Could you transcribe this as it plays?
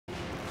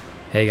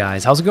Hey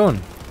guys, how's it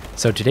going?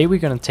 So today we're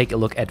going to take a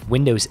look at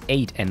Windows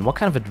 8 and what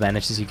kind of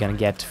advantages you're going to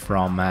get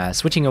from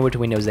switching over to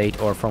Windows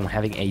 8 or from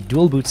having a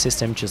dual boot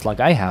system just like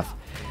I have.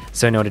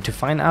 So in order to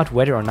find out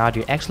whether or not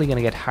you're actually going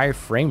to get higher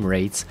frame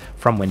rates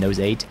from Windows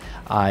 8,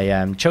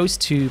 I chose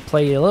to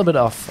play a little bit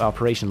of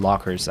Operation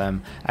Lockers. I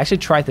actually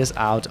tried this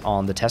out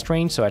on the test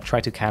range, so I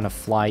tried to kind of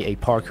fly a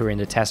parkour in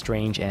the test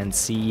range and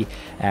see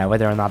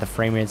whether or not the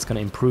frame rate is going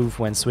to improve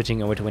when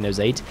switching over to Windows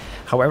 8.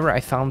 However, I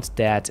found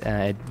that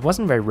it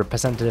wasn't very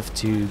representative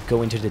to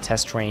go into the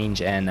test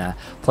range and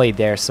play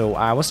there, so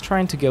I was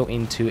trying to go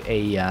into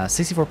a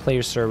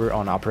 64-player server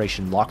on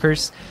Operation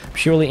Lockers,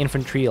 purely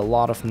infantry, a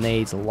lot of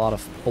nades, a lot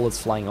of bullets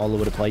flying all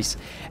over the place,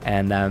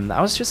 and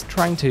I was just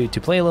trying to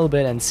play a little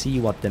bit and see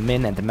what the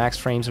min and the max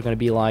frames are going to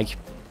be like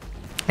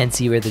and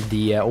see whether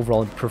the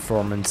overall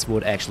performance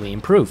would actually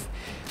improve.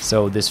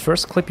 So this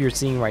first clip you're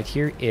seeing right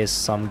here is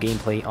some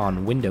gameplay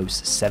on Windows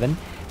 7,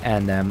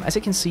 and as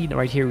you can see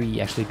right here,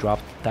 we actually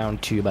dropped down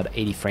to about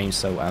 80 frames.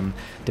 So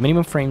the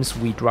minimum frames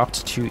we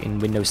dropped to in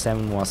Windows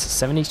 7 was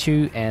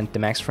 72 and the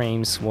max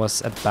frames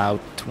was about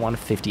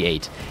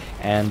 158.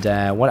 And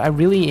what I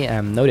really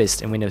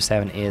noticed in Windows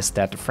 7 is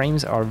that the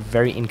frames are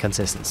very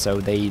inconsistent. So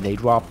they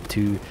drop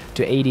to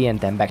 80 and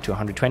then back to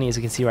 120, as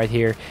you can see right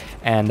here,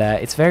 and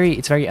it's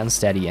very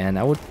unsteady. And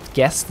I would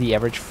guess the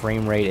average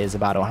frame rate is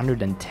about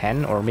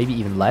 110 or maybe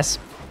even less.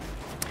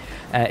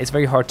 It's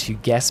very hard to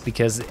guess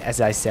because,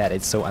 as I said,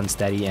 it's so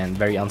unsteady and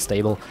very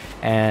unstable,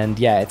 and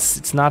yeah,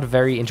 it's not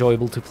very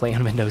enjoyable to play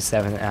on Windows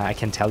 7, I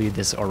can tell you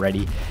this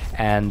already.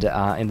 And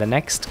in the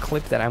next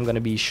clip that I'm going to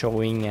be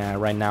showing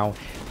right now,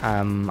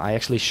 I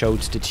actually showed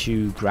the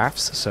two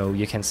graphs, so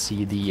you can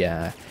see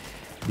the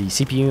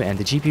CPU and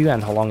the GPU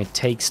and how long it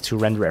takes to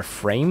render a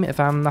frame, if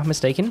I'm not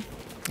mistaken,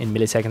 in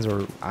milliseconds,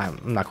 or I'm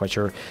not quite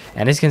sure.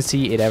 And as you can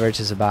see, it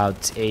averages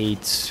about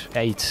 8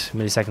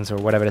 milliseconds or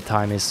whatever the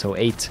time is, so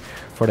 8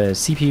 for the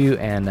CPU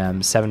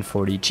and 7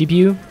 for the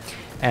GPU.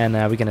 And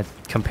we're gonna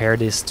compare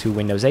this to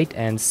Windows 8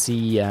 and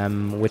see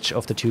which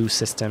of the two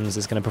systems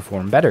is gonna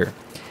perform better.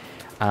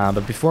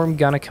 But before I'm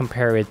gonna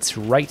compare it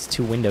right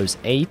to Windows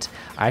 8,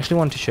 I actually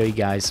want to show you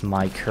guys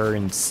my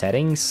current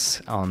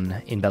settings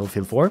in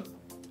Battlefield 4.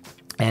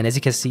 And as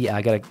you can see,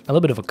 I got a little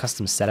bit of a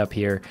custom setup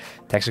here: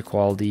 texture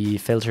quality,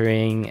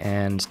 filtering,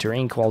 and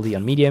terrain quality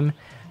on medium,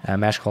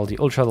 mesh quality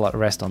ultra,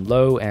 rest on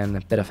low, and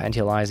a bit of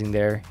anti-aliasing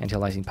there,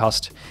 anti-aliasing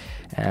post.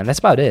 And that's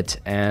about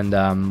it.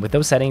 And with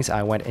those settings,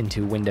 I went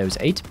into Windows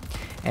 8.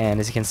 And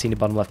as you can see in the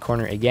bottom left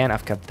corner, again,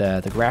 I've got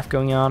the graph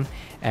going on.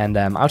 And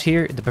out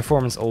here, the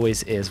performance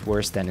always is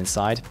worse than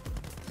inside.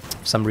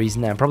 For some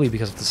reason, and probably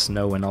because of the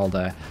snow and all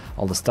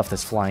the stuff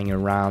that's flying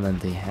around and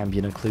the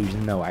ambient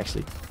occlusion. No,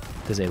 actually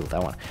disabled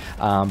that one,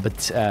 but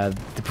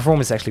the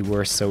performance is actually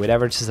worse, so it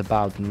averages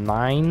about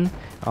 9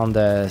 on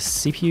the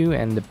CPU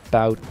and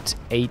about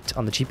 8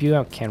 on the GPU.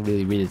 I can't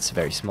really read it, it's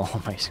very small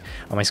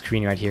on my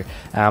screen right here,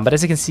 but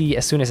as you can see,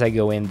 as soon as I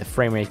go in, the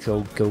frame rate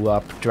will go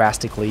up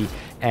drastically,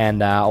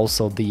 and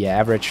also the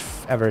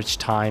average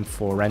time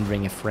for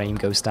rendering a frame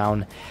goes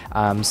down.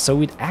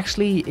 So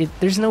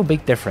there's no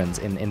big difference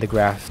in the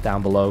graph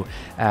down below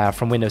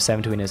from Windows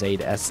 7 to Windows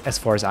 8 as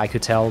far as I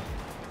could tell.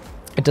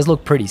 It does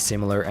look pretty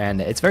similar, and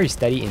it's very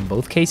steady in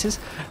both cases.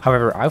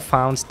 However, I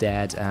found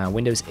that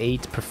Windows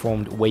 8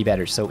 performed way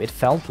better, so it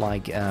felt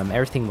like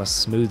everything was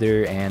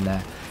smoother, and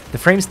the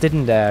frames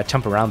didn't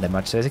jump around that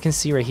much. So as you can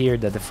see right here,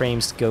 that the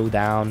frames go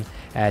down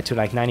to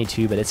like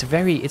 92, but it's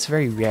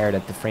very rare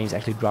that the frames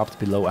actually dropped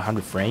below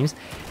 100 frames.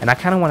 And I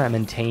kind of want to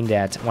maintain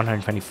that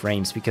 120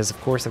 frames because, of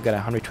course, I've got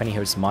a 120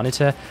 Hz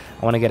monitor.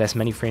 I want to get as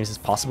many frames as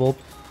possible.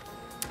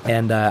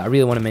 And I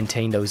really want to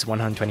maintain those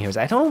 120 Hz.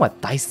 I don't know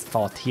what DICE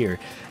thought here.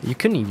 You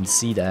couldn't even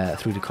see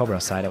through the Cobra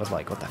side. I was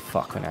like, what the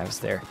fuck, when I was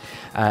there.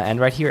 And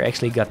right here, I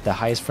actually got the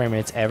highest frame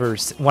rates ever,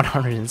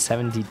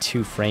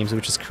 172 frames,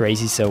 which is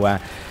crazy. So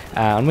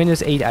on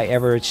Windows 8, I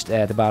averaged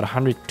at about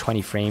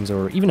 120 frames,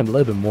 or even a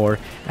little bit more.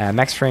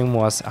 Max frame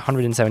was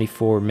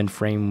 174, min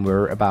frame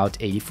were about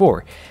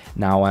 84.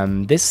 Now,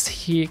 this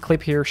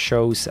clip here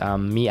shows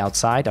me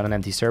outside on an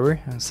empty server.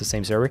 It's the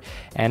same server.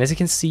 And as you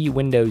can see,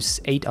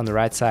 Windows 8 on the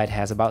right side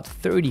has about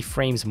 30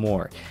 frames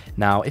more.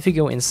 Now, if you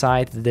go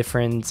inside, the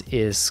difference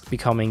is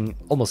becoming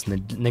almost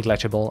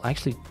negligible. I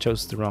actually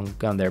chose the wrong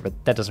gun there, but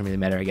that doesn't really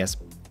matter, I guess.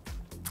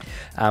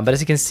 But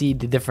as you can see,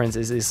 the difference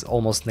is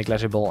almost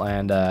negligible,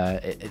 and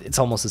it's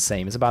almost the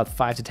same. It's about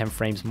 5 to 10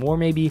 frames more,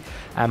 maybe.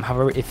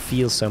 However, it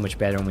feels so much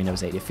better on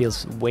Windows 8. It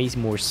feels way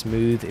more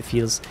smooth. It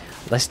feels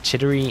less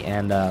jittery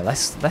and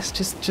less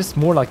just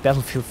more like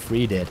Battlefield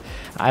 3 did.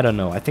 I don't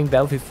know. I think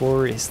Battlefield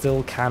 4 is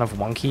still kind of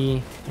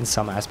wonky in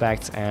some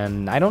aspects,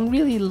 and I don't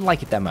really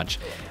like it that much.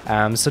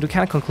 So to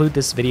kind of conclude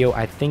this video,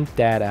 I think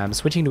that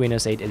switching to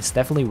Windows 8 is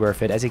definitely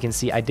worth it. As you can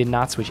see, I did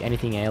not switch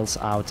anything else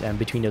out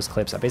between those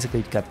clips. I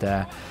basically got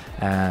a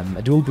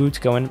dual boot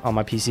going on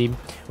my PC,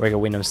 where I got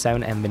Windows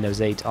 7 and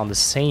Windows 8 on the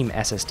same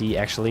SSD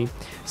actually.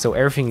 So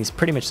everything is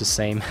pretty much the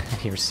same.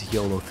 Here's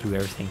YOLO through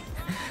everything.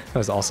 That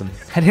was awesome.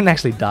 I didn't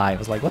actually die. I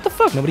was like, what the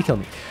fuck? Nobody killed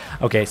me.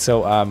 Okay,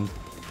 so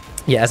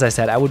yeah, as I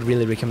said, I would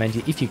really recommend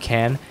you, if you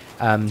can,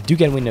 do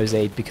get Windows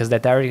 8, because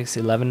that DirectX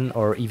 11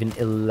 or even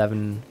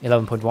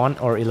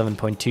 11.1 or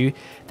 11.2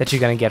 that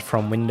you're gonna get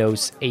from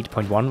Windows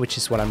 8.1, which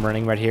is what I'm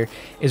running right here,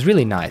 is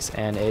really nice,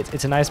 and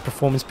it's a nice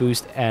performance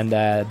boost. And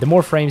the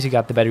more frames you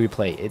got, the better you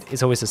play.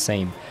 It's always the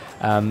same.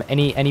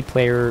 Any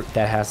player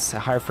that has a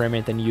higher frame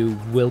rate than you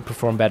will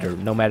perform better,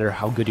 no matter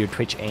how good your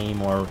Twitch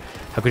aim or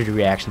how good your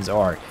reactions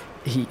are.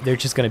 They're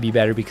just gonna be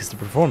better because the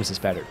performance is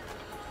better.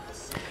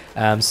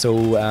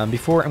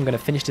 Before I'm gonna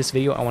finish this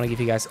video, I want to give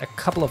you guys a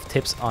couple of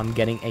tips on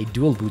getting a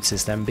dual boot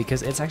system,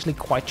 because it's actually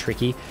quite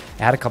tricky.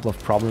 I had a couple of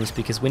problems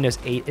because Windows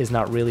 8 is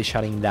not really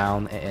shutting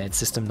down its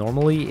system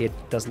normally. It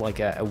does like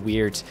a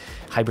weird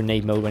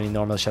hibernate mode when it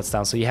normally shuts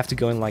down, so you have to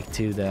go in like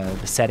to the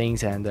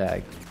settings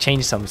and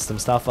change some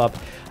stuff up.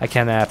 I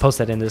can post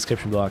that in the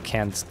description below. I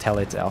can't tell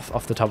it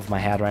off the top of my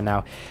head right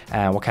now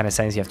what kind of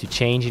settings you have to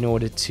change in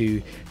order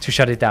to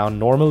shut it down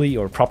normally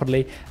or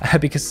properly,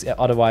 because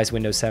otherwise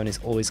Windows 7 is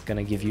always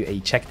gonna give you a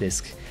check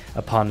disk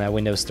upon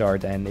Windows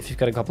start, and if you've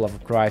got a couple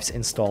of drives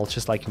installed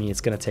just like me,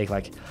 it's gonna take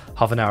like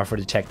half an hour for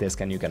the check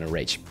disk and you're gonna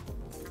rage,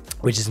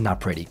 which is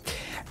not pretty.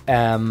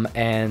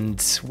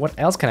 And what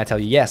else can I tell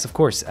you? Yes, of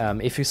course,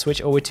 if you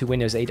switch over to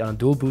Windows 8 on a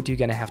dual boot, you're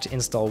gonna have to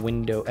install not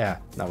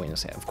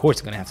Windows 8, of course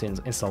you're gonna have to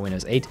install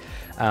Windows 8,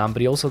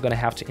 but you're also gonna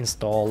have to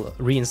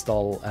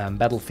reinstall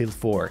Battlefield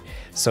 4.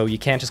 So you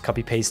can't just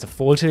copy paste the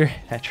folder.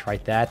 I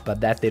tried that, but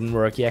that didn't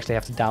work. You actually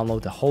have to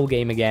download the whole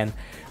game again,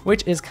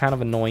 which is kind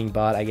of annoying,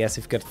 but I guess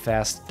if you've got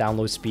fast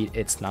download speed,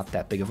 it's not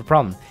that big of a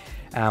problem.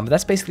 But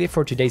that's basically it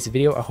for today's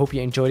video. I hope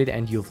you enjoyed it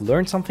and you've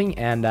learned something,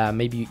 and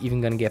maybe you're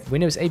even gonna get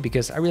Windows 8,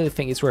 because I really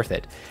think it's worth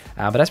it.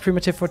 But that's pretty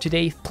much it for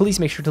today. Please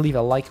make sure to leave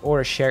a like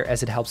or a share,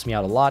 as it helps me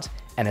out a lot.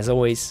 And as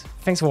always,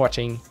 thanks for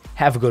watching,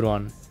 have a good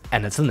one,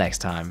 and until next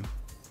time,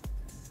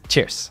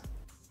 cheers.